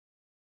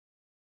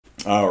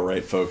All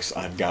right, folks,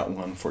 I've got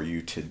one for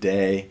you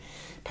today.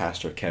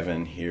 Pastor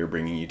Kevin here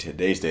bringing you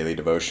today's daily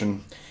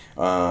devotion.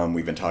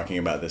 We've been talking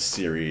about this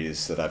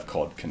series that I've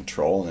called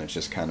Control, and it's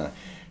just kind of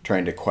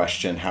trying to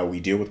question how we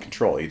deal with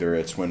control. Either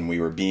it's when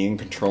we were being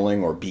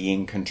controlling or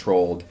being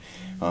controlled.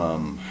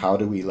 How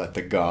do we let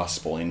the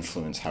gospel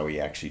influence how we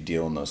actually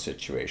deal in those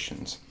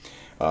situations?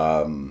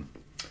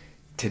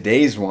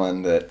 Today's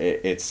one that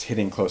it's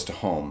hitting close to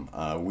home.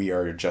 We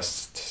are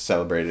just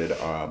celebrated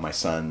my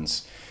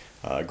son's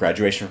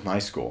graduation from high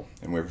school,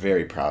 and we're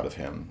very proud of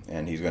him.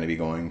 And he's going to be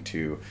going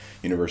to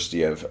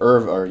University of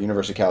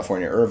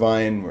California,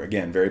 Irvine. We're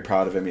again very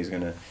proud of him.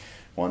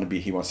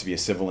 He wants to be a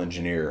civil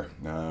engineer,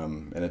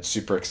 and it's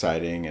super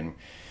exciting. And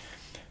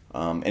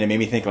it made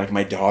me think like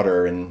my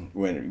daughter, and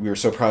when we were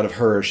so proud of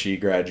her, she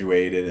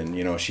graduated,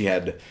 and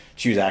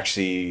she was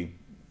actually,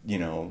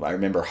 I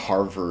remember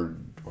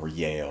Harvard or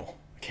Yale.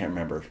 I can't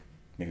remember.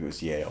 Maybe it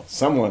was Yale.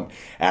 Someone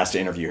asked to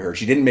interview her.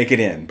 She didn't make it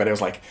in, but it was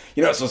like,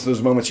 it's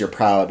those moments you're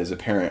proud as a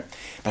parent.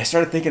 But I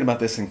started thinking about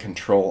this in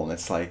Control, and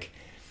it's like,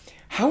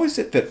 how is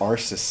it that our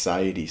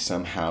society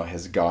somehow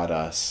has got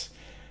us,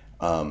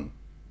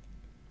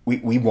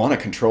 we want to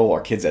control our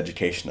kids'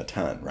 education a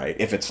ton, right?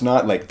 If it's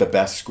not like the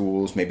best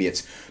schools, maybe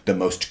it's the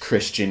most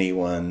Christian-y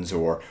ones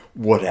or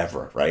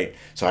whatever, right?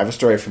 So I have a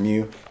story from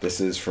you. This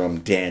is from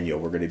Daniel.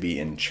 We're going to be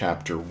in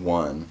chapter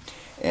 1,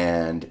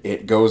 and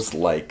it goes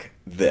like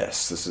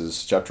this. This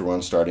is chapter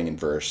 1 starting in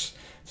verse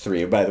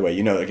 3. By the way,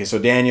 okay, so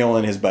Daniel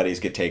and his buddies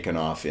get taken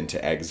off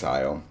into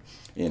exile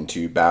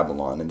into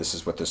Babylon, and this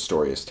is what this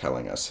story is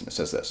telling us. And it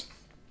says this.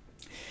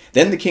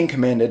 Then the king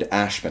commanded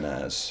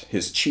Ashpenaz,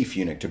 his chief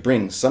eunuch, to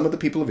bring some of the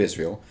people of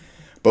Israel,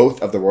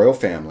 both of the royal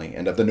family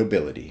and of the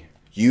nobility,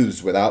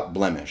 youths without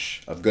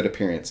blemish, of good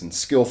appearance and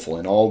skillful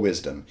in all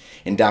wisdom,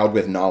 endowed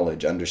with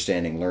knowledge,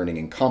 understanding, learning,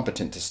 and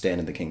competent to stand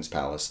in the king's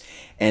palace,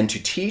 and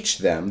to teach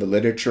them the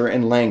literature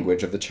and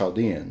language of the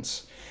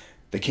Chaldeans.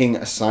 The king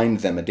assigned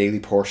them a daily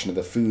portion of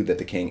the food that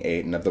the king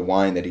ate and of the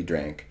wine that he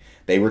drank.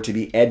 They were to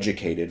be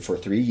educated for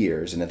 3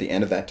 years, and at the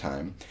end of that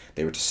time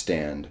they were to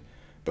stand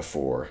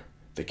before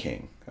the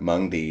king.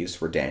 Among these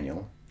were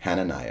Daniel,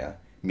 Hananiah,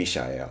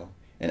 Mishael,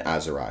 and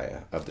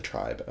Azariah of the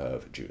tribe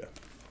of Judah.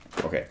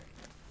 Okay.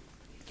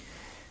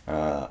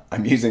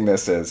 I'm using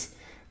this as,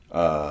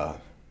 I'm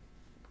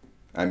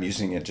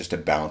using it just to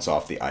bounce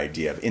off the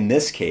idea of, in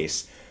this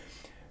case,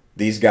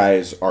 these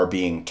guys are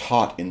being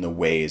taught in the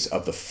ways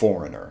of the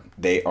foreigner.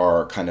 They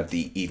are kind of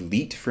the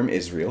elite from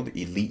Israel,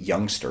 the elite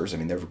youngsters. I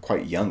mean, they're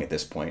quite young at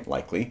this point,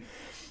 likely.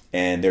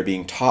 And they're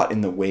being taught in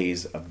the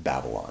ways of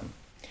Babylon.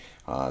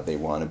 They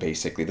want to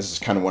basically, this is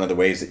kind of one of the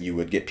ways that you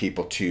would get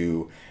people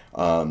to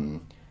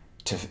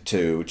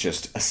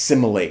just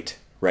assimilate,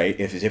 right?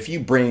 If you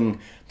bring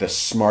the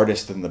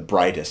smartest and the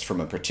brightest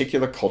from a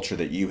particular culture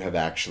that you have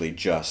actually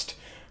just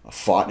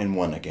fought and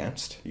won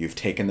against, you've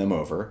taken them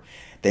over,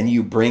 then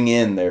you bring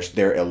in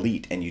their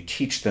elite and you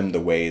teach them the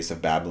ways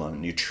of Babylon,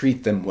 and you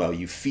treat them well,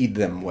 you feed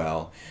them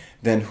well,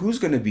 then who's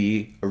going to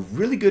be a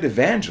really good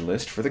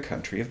evangelist for the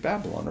country of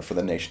Babylon or for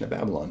the nation of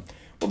Babylon?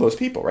 Well, those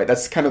people, right?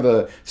 That's kind of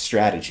the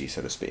strategy,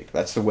 so to speak.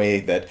 That's the way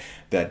that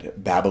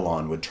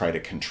Babylon would try to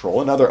control,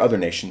 and other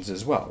nations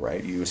as well,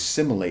 right? You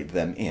assimilate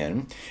them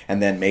in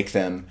and then make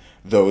them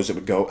those that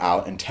would go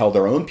out and tell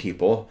their own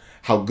people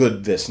how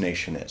good this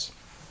nation is.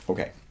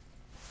 Okay.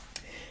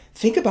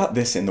 Think about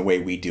this in the way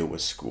we deal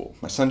with school.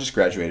 My son just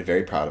graduated,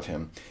 very proud of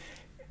him.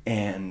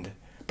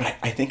 But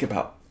I think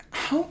about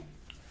how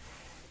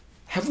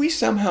have we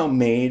somehow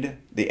made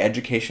the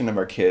education of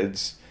our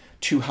kids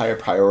too high a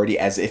priority,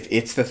 as if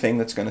it's the thing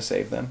that's going to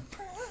save them,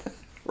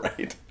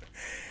 right?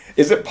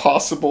 Is it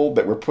possible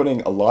that we're putting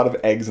a lot of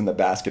eggs in the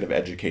basket of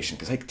education?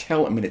 Because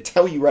I'm going to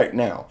tell you right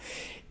now,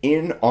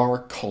 in our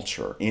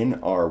culture, in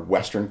our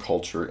Western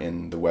culture,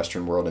 in the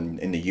Western world,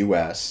 in the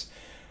U.S.,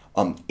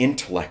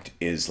 intellect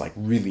is like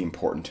really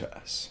important to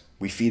us.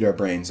 We feed our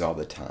brains all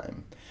the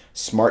time.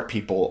 Smart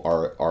people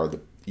are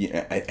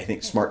I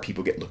think smart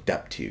people get looked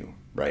up to,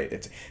 right?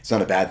 It's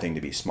not a bad thing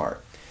to be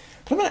smart.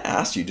 But I'm going to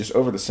ask you, just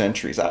over the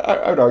centuries,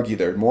 I would argue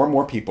there are more and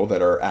more people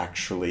that are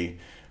actually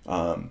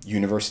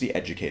university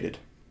educated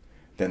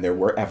than there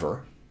were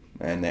ever,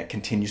 and that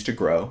continues to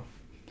grow.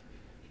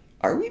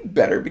 Are we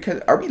better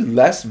are we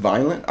less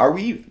violent? Are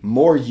we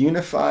more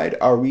unified?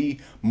 Are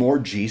we more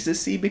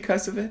Jesus-y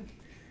because of it?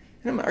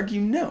 And I'm going to argue,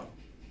 no,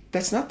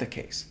 that's not the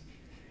case.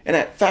 And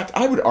in fact,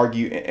 I would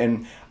argue,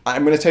 and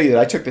I'm going to tell you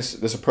that I took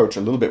this approach a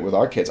little bit with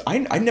our kids.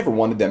 I never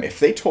wanted them, if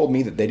they told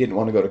me that they didn't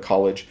want to go to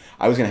college,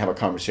 I was going to have a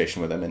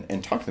conversation with them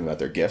and talk to them about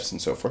their gifts and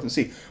so forth and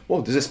see,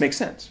 well, does this make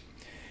sense?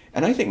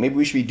 And I think maybe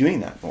we should be doing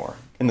that more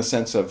in the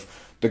sense of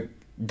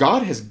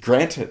God has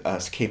granted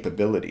us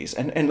capabilities.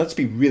 And let's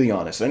be really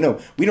honest. I know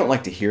we don't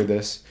like to hear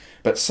this,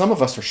 but some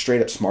of us are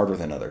straight up smarter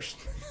than others.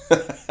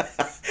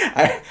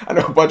 I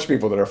know a bunch of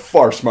people that are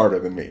far smarter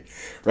than me,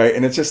 right?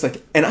 And it's just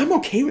like, and I'm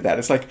okay with that.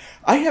 It's like,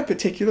 I have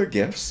particular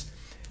gifts.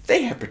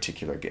 They have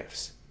particular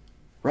gifts,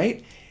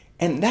 right?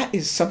 And that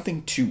is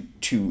something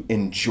to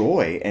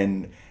enjoy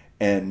and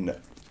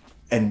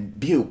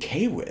be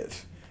okay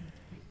with.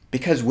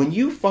 Because when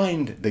you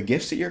find the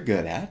gifts that you're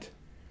good at,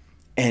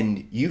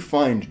 and you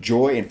find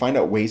joy and find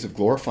out ways of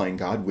glorifying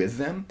God with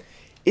them,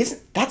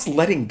 that's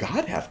letting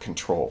God have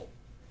control,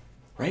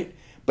 right?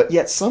 But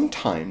yet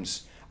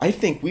sometimes I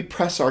think we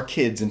press our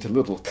kids into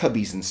little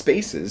cubbies and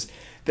spaces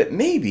that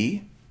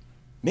maybe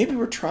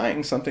we're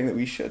trying something that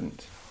we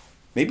shouldn't.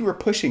 Maybe we're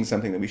pushing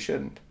something that we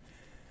shouldn't.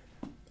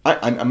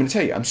 I'm going to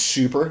tell you, I'm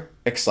super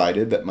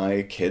excited that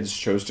my kids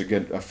chose to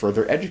get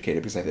further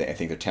educated because I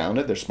think they're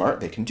talented, they're smart,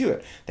 they can do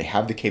it. They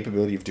have the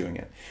capability of doing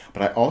it.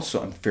 But I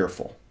also am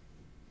fearful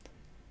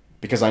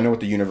because I know what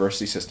the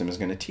university system is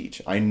going to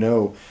teach. I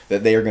know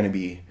that they are going to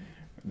be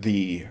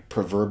the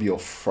proverbial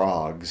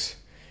frogs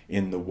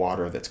in the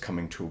water that's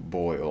coming to a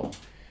boil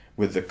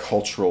with the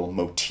cultural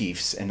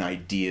motifs and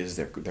ideas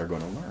that they're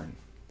going to learn.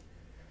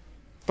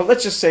 But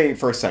let's just say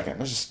for a second,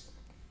 let's just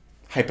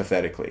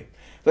hypothetically,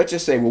 let's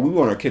just say, well, we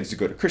want our kids to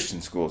go to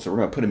Christian schools, so we're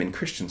going to put them in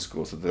Christian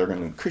schools so that they're going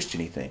to learn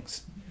Christian-y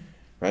things,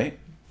 right?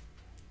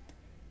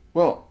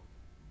 Well,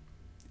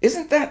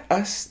 isn't that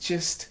us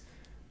just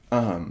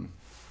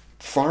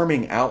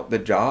farming out the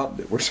job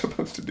that we're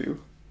supposed to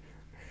do?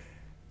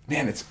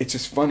 Man, it's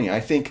just funny. I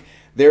think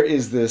there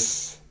is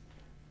this...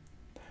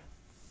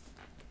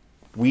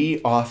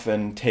 We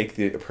often take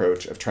the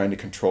approach of trying to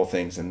control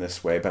things in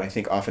this way, but I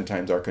think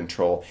oftentimes our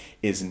control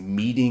is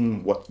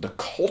meeting what the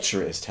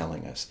culture is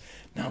telling us,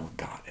 not what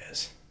God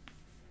is.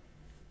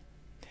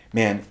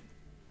 Man,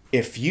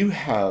 if you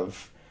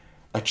have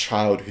a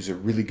child who's a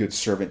really good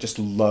servant, just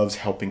loves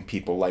helping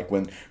people, like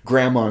when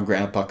grandma and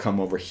grandpa come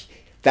over,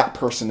 that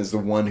person is the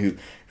one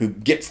who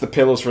gets the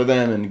pillows for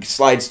them and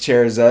slides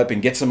chairs up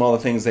and gets them all the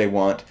things they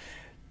want,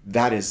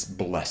 that is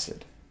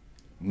blessed.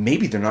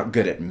 Maybe they're not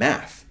good at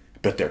math,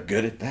 but they're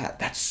good at that.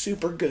 That's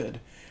super good.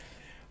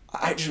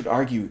 I just would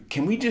argue,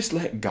 can we just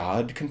let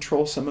God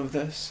control some of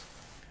this?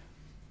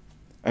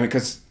 I mean,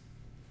 because,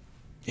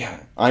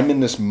 yeah, I'm in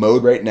this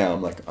mode right now.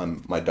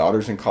 My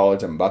daughter's in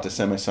college. I'm about to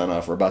send my son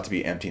off. We're about to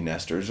be empty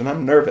nesters, and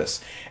I'm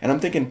nervous. And I'm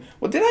thinking,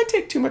 well, did I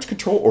take too much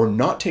control or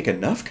not take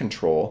enough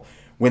control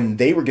when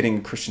they were getting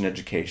a Christian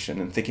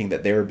education and thinking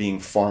that they were being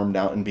farmed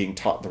out and being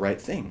taught the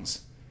right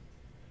things?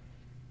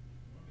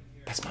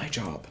 That's my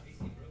job.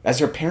 As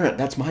their parent,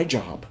 that's my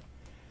job.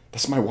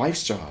 That's my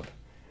wife's job.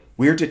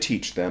 We're to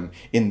teach them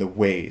in the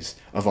ways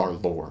of our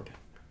Lord.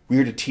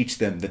 We're to teach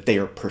them that they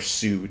are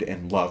pursued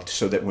and loved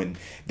so that when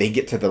they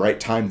get to the right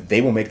time,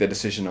 they will make the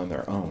decision on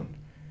their own.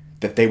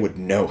 That they would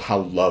know how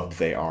loved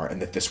they are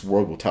and that this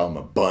world will tell them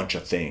a bunch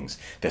of things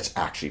that's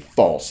actually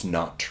false,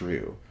 not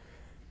true.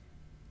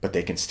 But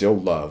they can still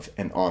love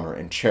and honor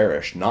and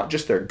cherish not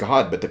just their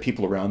God, but the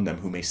people around them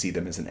who may see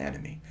them as an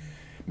enemy.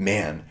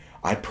 Man,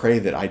 I pray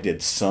that I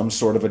did some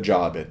sort of a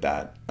job at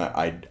that.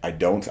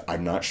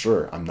 I'm not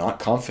sure. I'm not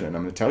confident.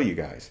 I'm going to tell you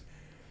guys.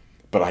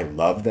 But I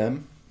love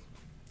them.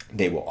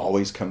 They will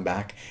always come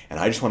back. And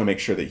I just want to make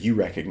sure that you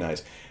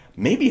recognize,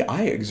 maybe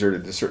I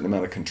exerted a certain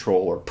amount of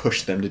control or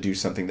pushed them to do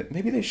something that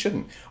maybe they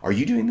shouldn't. Are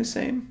you doing the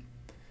same?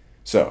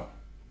 So,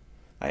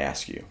 I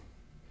ask you,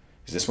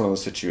 is this one of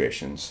those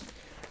situations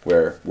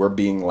where we're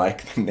being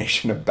like the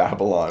nation of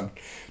Babylon,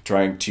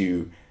 trying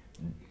to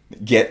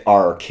get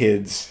our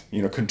kids,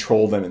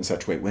 control them in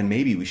such a way, when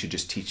maybe we should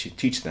just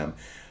teach them,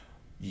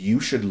 you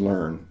should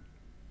learn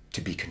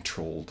to be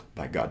controlled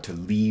by God, to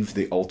leave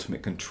the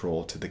ultimate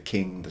control to the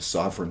King, the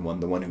sovereign one,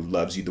 the one who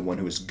loves you, the one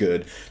who is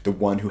good, the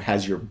one who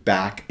has your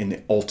back in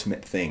the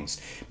ultimate things.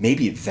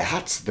 Maybe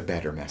that's the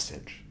better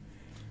message,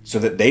 so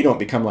that they don't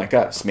become like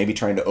us, maybe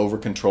trying to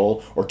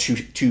over-control or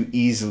too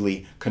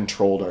easily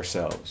controlled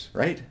ourselves,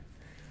 right?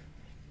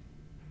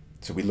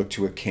 So we look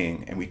to a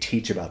king and we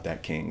teach about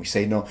that king. We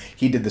say, no,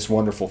 he did this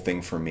wonderful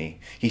thing for me.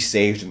 He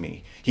saved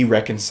me. He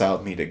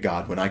reconciled me to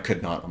God when I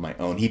could not on my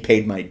own. He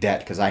paid my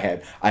debt because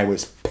I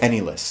was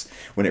penniless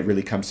when it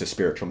really comes to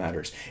spiritual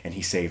matters, and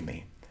he saved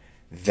me.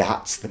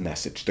 That's the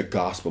message, the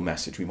gospel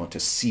message we want to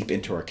seep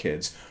into our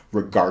kids,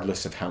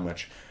 regardless of how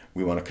much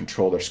we want to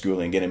control their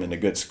schooling and get them into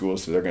good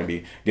schools so they're going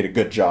to get a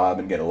good job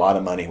and get a lot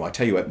of money. Well, I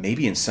tell you what,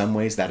 maybe in some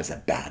ways that is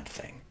a bad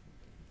thing.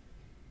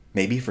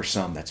 Maybe for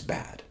some that's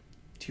bad.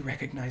 Do you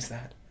recognize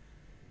that?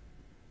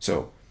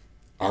 So,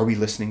 are we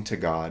listening to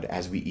God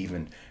as we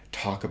even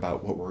talk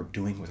about what we're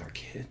doing with our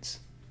kids?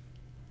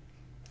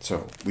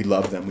 So, we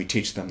love them, we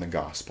teach them the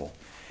gospel,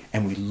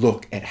 and we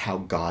look at how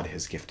God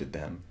has gifted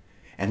them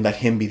and let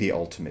him be the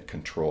ultimate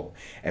control.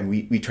 And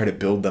we try to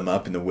build them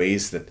up in the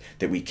ways that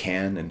we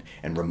can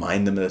and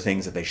remind them of the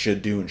things that they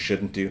should do and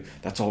shouldn't do.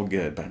 That's all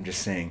good, but I'm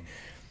just saying,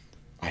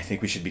 I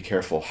think we should be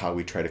careful how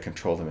we try to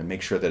control them and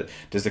make sure that,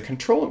 does the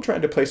control I'm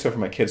trying to place over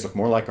my kids look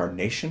more like our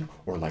nation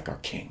or like our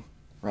king,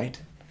 right?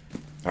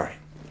 All right,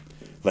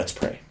 let's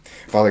pray.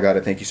 Father God,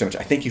 I thank you so much.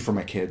 I thank you for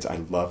my kids. I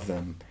love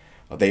them.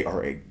 They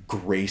are a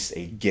grace,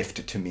 a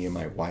gift to me and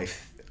my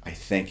wife. I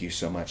thank you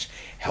so much.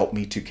 Help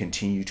me to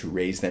continue to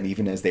raise them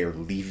even as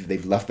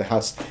they've left the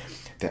house,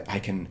 that I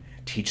can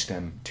teach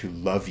them to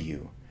love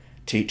you,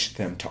 Teach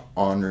them to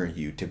honor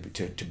you,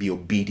 to be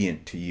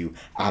obedient to you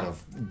out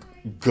of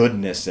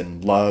goodness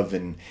and love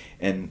and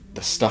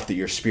the stuff that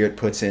your Spirit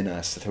puts in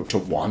us to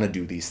want to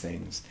do these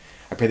things.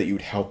 I pray that you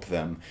would help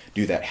them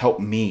do that. Help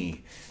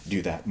me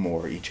do that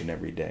more each and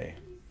every day.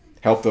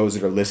 Help those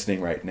that are listening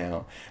right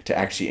now to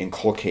actually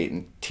inculcate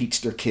and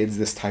teach their kids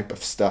this type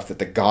of stuff, that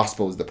the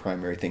gospel is the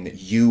primary thing, that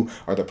you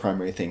are the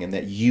primary thing, and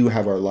that you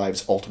have our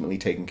lives ultimately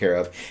taken care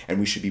of, and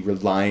we should be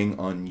relying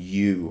on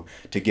you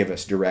to give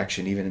us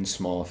direction, even in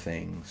small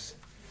things.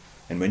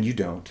 And when you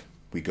don't,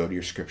 we go to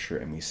your scripture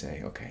and we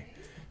say, okay,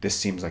 this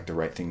seems like the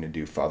right thing to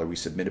do. Father, we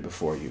submit it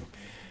before you.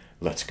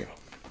 Let's go.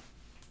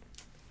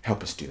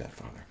 Help us do that,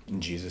 Father. In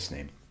Jesus'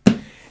 name,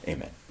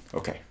 amen.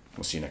 Okay,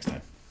 we'll see you next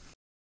time.